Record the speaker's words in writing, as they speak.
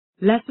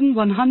Lesson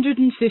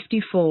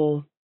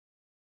 154.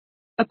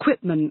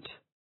 Equipment.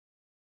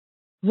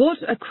 What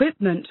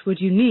equipment would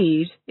you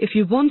need if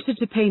you wanted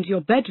to paint your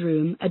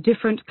bedroom a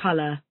different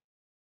colour?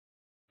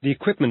 The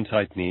equipment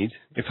I'd need,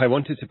 if I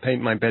wanted to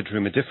paint my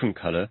bedroom a different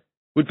colour,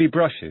 would be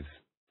brushes,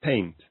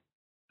 paint,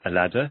 a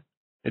ladder,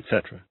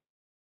 etc.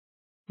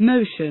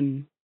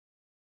 Motion.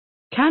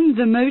 Can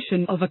the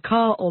motion of a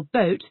car or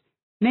boat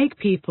make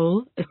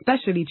people,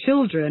 especially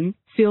children,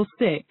 feel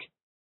sick?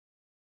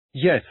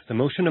 Yes, the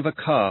motion of a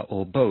car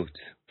or boat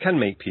can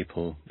make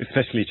people,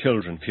 especially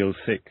children, feel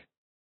sick.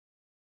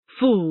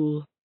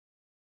 Fool.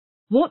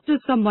 What does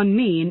someone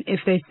mean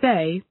if they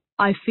say,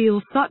 "I feel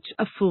such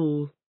a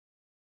fool"?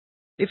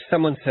 If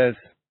someone says,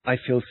 "I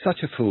feel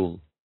such a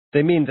fool,"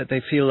 they mean that they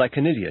feel like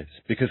an idiot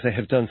because they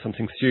have done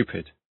something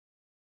stupid.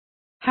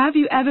 Have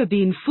you ever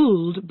been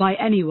fooled by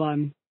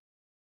anyone?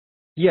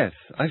 Yes,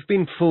 I've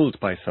been fooled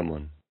by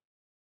someone.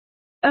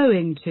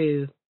 Owing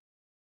to.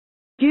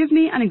 Give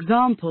me an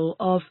example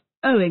of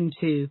owing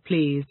to,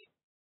 please.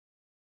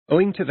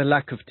 Owing to the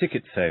lack of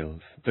ticket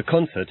sales, the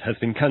concert has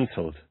been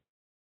cancelled.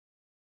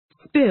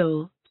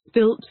 Spill,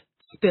 spilt,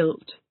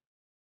 spilt.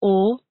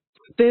 Or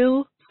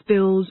spill,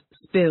 spilled,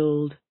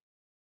 spilled.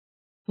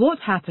 What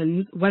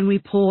happens when we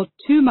pour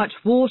too much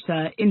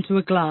water into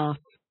a glass?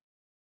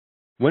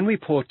 When we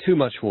pour too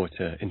much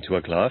water into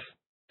a glass,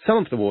 some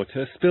of the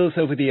water spills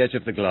over the edge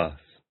of the glass.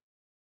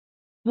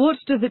 What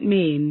does it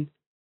mean?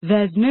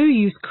 There's no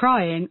use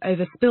crying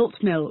over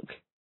spilt milk.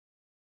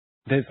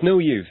 There's no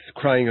use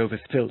crying over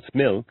spilt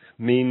milk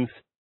means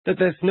that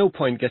there's no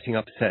point getting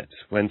upset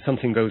when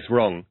something goes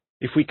wrong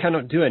if we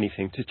cannot do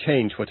anything to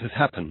change what has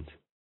happened.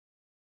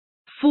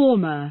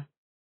 Former.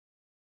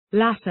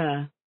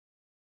 Latter.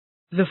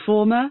 The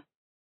former.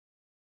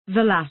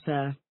 The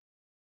latter.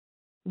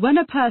 When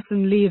a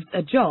person leaves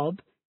a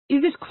job,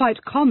 is it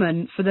quite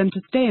common for them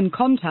to stay in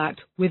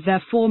contact with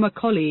their former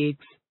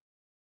colleagues?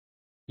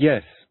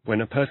 Yes,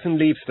 when a person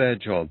leaves their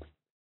job,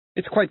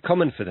 it's quite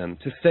common for them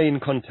to stay in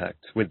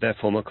contact with their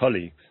former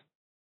colleagues.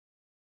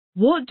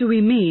 What do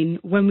we mean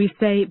when we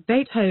say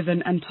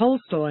Beethoven and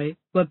Tolstoy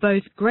were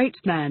both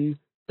great men?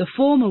 The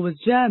former was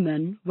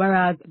German,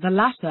 whereas the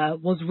latter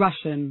was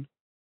Russian.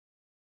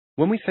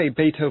 When we say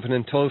Beethoven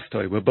and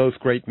Tolstoy were both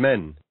great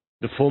men,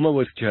 the former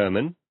was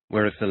German,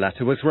 whereas the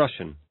latter was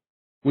Russian.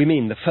 We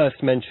mean the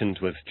first mentioned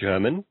was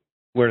German,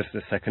 whereas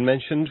the second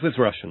mentioned was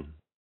Russian.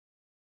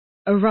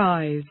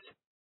 Arise.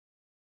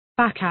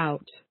 Back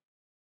out.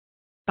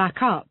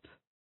 Back up.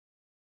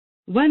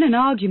 When an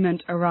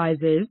argument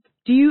arises,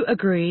 do you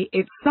agree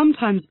it's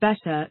sometimes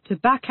better to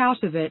back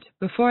out of it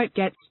before it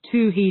gets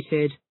too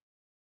heated?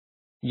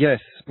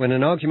 Yes, when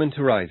an argument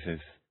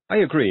arises, I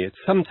agree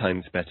it's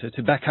sometimes better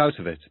to back out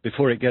of it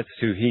before it gets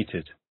too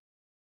heated.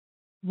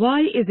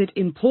 Why is it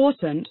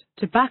important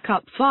to back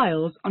up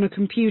files on a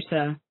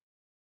computer?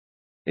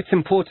 It's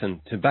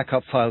important to back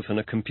up files on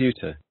a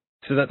computer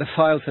so that the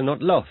files are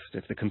not lost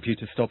if the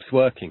computer stops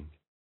working.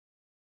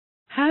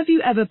 Have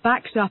you ever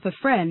backed up a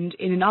friend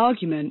in an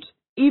argument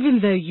even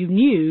though you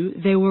knew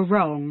they were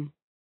wrong?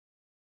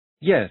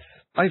 Yes,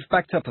 I've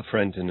backed up a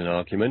friend in an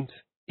argument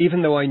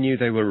even though I knew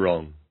they were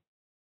wrong.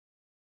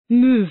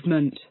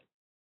 Movement.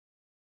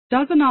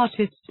 Does an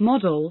artist's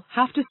model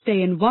have to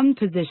stay in one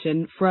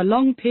position for a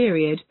long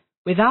period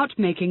without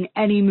making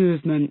any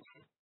movements?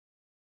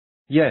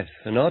 Yes,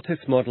 an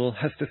artist's model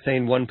has to stay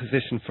in one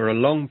position for a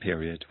long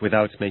period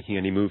without making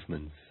any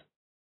movements.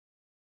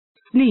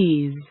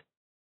 Sneeze.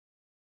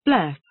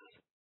 Bless.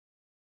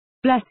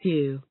 Bless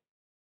you.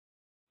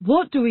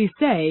 What do we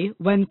say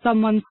when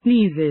someone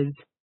sneezes?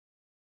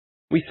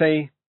 We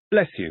say,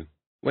 "Bless you,"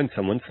 when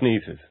someone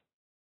sneezes.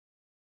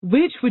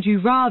 Which would you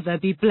rather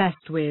be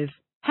blessed with,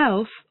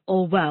 health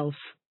or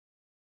wealth?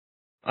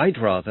 I'd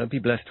rather be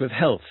blessed with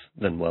health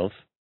than wealth.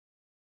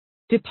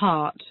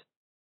 Depart.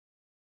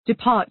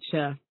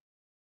 Departure.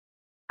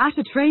 At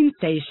a train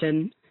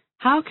station,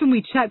 how can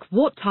we check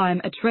what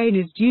time a train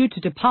is due to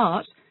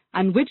depart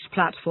and which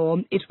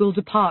platform it will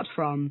depart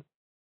from?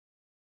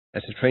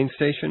 At a train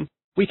station,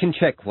 we can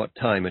check what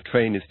time a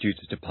train is due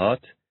to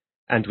depart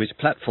and which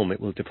platform it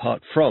will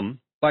depart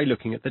from by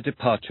looking at the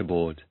departure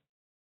board.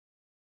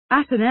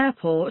 At an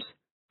airport,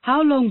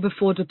 how long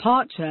before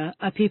departure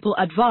are people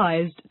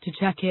advised to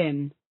check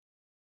in?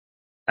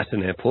 At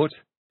an airport,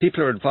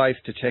 people are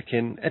advised to check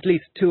in at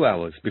least 2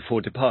 hours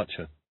before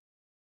departure.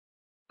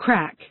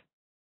 Crack.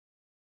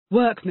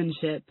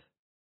 Workmanship.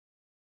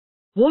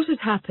 What would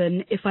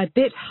happen if I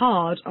bit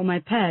hard on my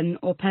pen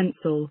or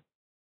pencil?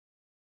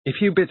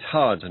 If you bit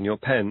hard on your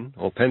pen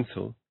or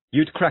pencil,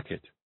 you'd crack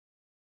it.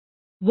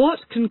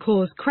 What can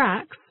cause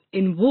cracks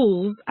in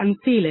walls and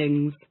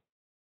ceilings?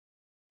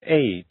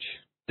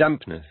 Age,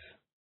 dampness,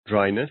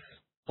 dryness,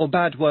 or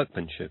bad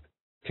workmanship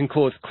can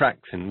cause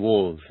cracks in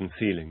walls and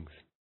ceilings.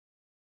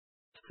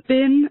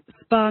 Spin,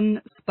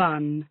 spun,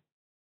 spun.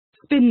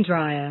 Spin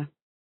dryer.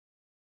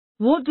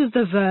 What does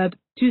the verb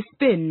to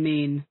spin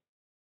mean?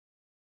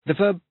 The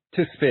verb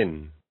to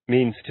spin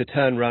means to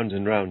turn round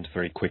and round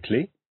very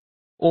quickly,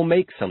 or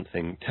make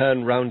something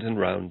turn round and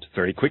round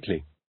very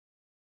quickly.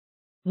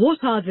 What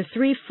are the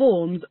three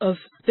forms of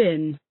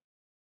spin?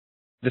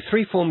 The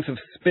three forms of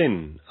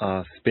spin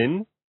are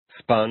spin,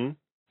 spun,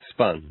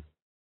 spun.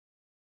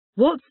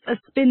 What's a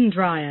spin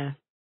dryer?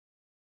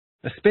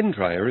 A spin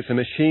dryer is a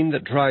machine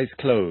that dries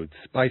clothes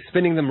by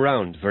spinning them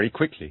round very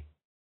quickly.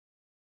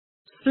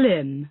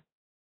 Slim.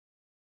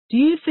 Do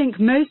you think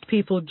most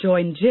people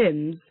join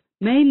gyms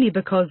mainly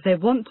because they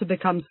want to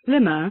become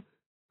slimmer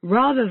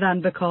rather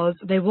than because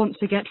they want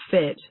to get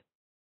fit?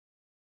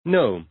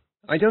 No,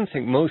 I don't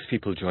think most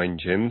people join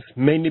gyms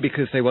mainly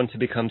because they want to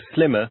become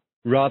slimmer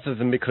rather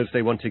than because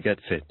they want to get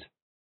fit.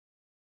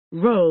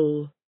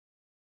 Role.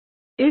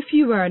 If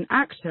you were an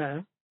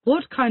actor,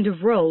 what kind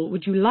of role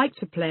would you like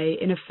to play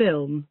in a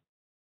film?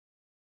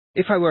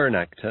 If I were an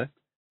actor,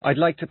 I'd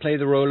like to play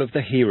the role of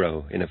the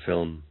hero in a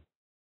film.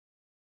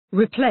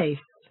 Replace.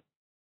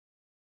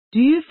 Do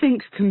you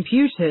think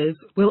computers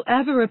will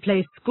ever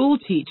replace school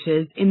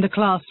teachers in the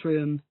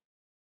classroom?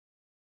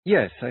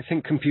 Yes, I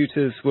think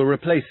computers will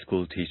replace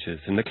school teachers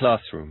in the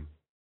classroom.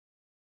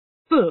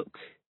 Book.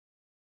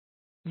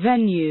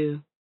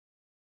 Venue.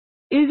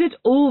 Is it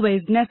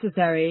always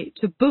necessary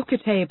to book a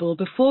table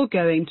before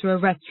going to a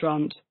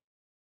restaurant?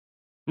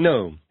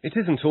 No, it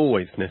isn't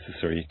always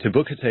necessary to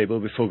book a table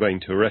before going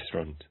to a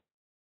restaurant.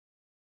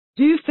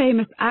 Do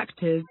famous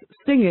actors,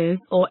 singers,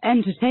 or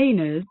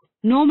entertainers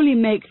normally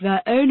make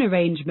their own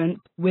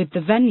arrangements with the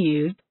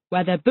venues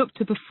where they're booked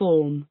to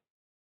perform?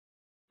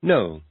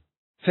 No,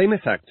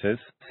 famous actors,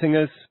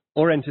 singers,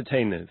 or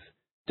entertainers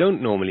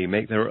don't normally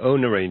make their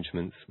own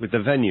arrangements with the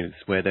venues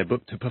where they're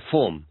booked to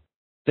perform.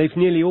 They've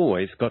nearly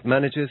always got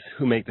managers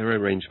who make their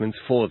arrangements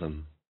for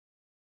them.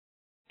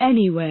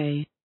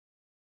 Anyway.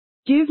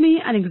 Give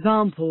me an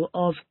example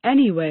of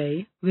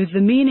anyway with the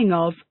meaning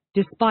of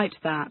despite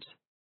that.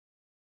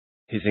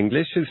 His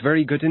English is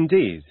very good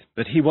indeed,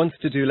 but he wants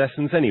to do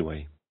lessons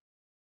anyway.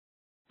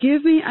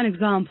 Give me an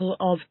example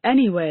of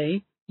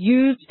anyway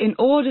used in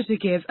order to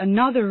give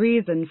another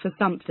reason for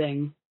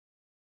something.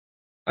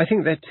 I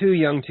think they're too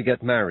young to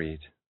get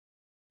married,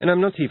 and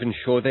I'm not even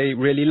sure they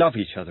really love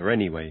each other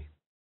anyway.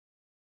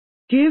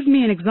 Give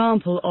me an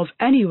example of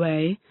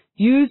anyway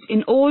used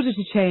in order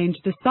to change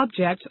the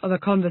subject of a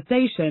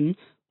conversation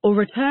or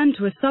return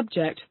to a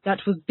subject that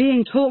was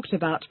being talked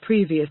about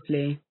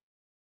previously.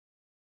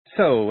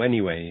 So,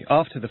 anyway,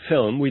 after the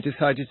film, we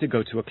decided to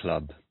go to a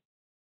club.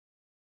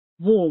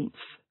 Warmth.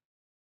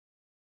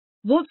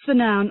 What's the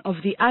noun of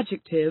the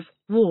adjective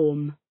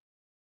warm?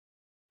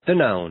 The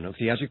noun of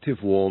the adjective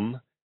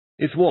warm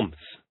is warmth.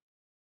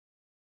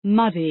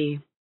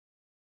 Muddy.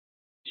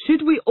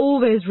 Should we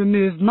always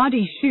remove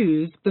muddy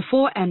shoes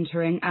before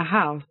entering a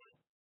house?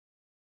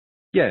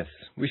 Yes,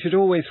 we should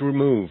always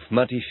remove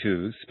muddy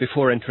shoes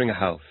before entering a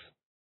house.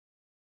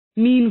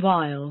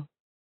 Meanwhile.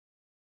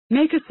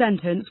 Make a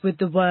sentence with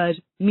the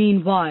word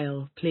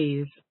meanwhile,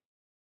 please.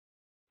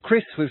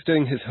 Chris was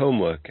doing his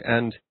homework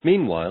and,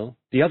 meanwhile,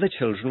 the other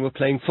children were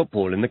playing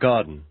football in the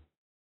garden.